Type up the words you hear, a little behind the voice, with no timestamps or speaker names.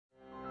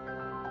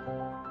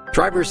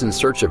Drivers in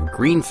search of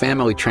green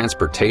family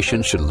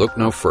transportation should look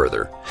no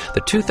further. The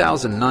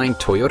 2009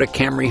 Toyota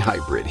Camry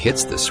Hybrid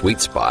hits the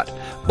sweet spot,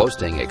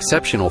 boasting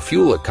exceptional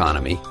fuel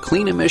economy,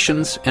 clean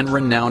emissions, and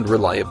renowned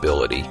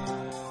reliability.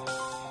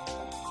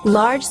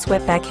 Large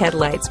swept-back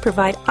headlights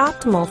provide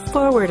optimal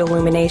forward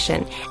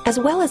illumination as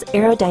well as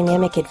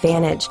aerodynamic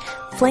advantage,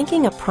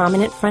 flanking a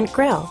prominent front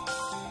grille.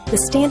 The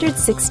standard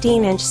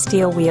 16-inch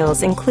steel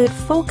wheels include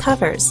full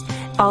covers,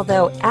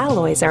 although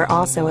alloys are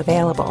also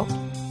available.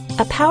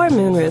 A power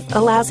moonroof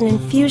allows an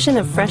infusion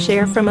of fresh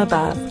air from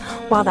above,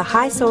 while the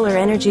high solar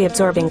energy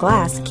absorbing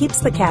glass keeps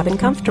the cabin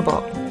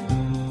comfortable.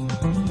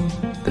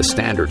 The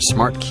standard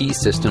smart key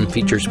system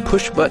features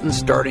push-button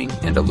starting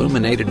and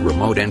illuminated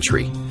remote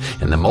entry,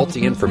 and the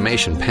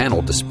multi-information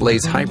panel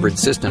displays hybrid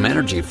system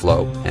energy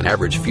flow and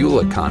average fuel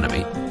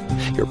economy.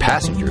 Your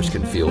passengers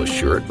can feel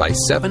assured by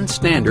 7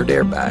 standard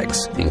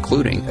airbags,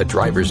 including a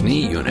driver's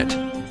knee unit.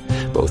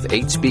 Both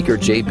 8-speaker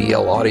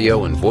JBL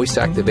audio and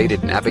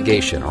voice-activated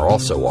navigation are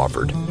also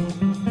offered.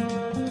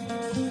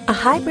 A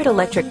hybrid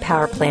electric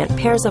power plant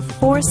pairs a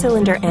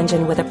 4-cylinder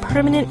engine with a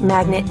permanent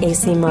magnet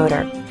AC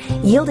motor,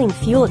 yielding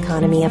fuel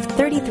economy of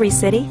 33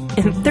 city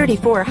and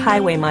 34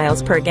 highway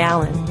miles per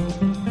gallon.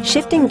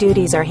 Shifting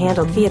duties are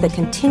handled via the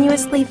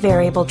continuously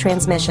variable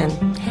transmission,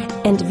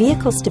 and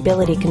vehicle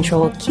stability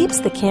control keeps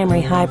the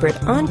Camry Hybrid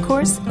on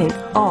course in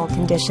all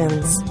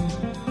conditions.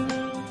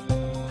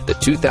 The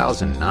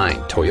 2009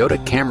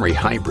 Toyota Camry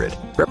Hybrid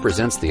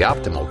represents the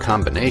optimal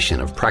combination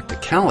of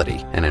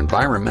practicality and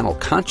environmental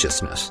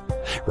consciousness,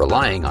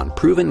 relying on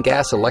proven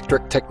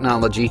gas-electric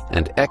technology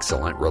and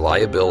excellent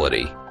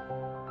reliability.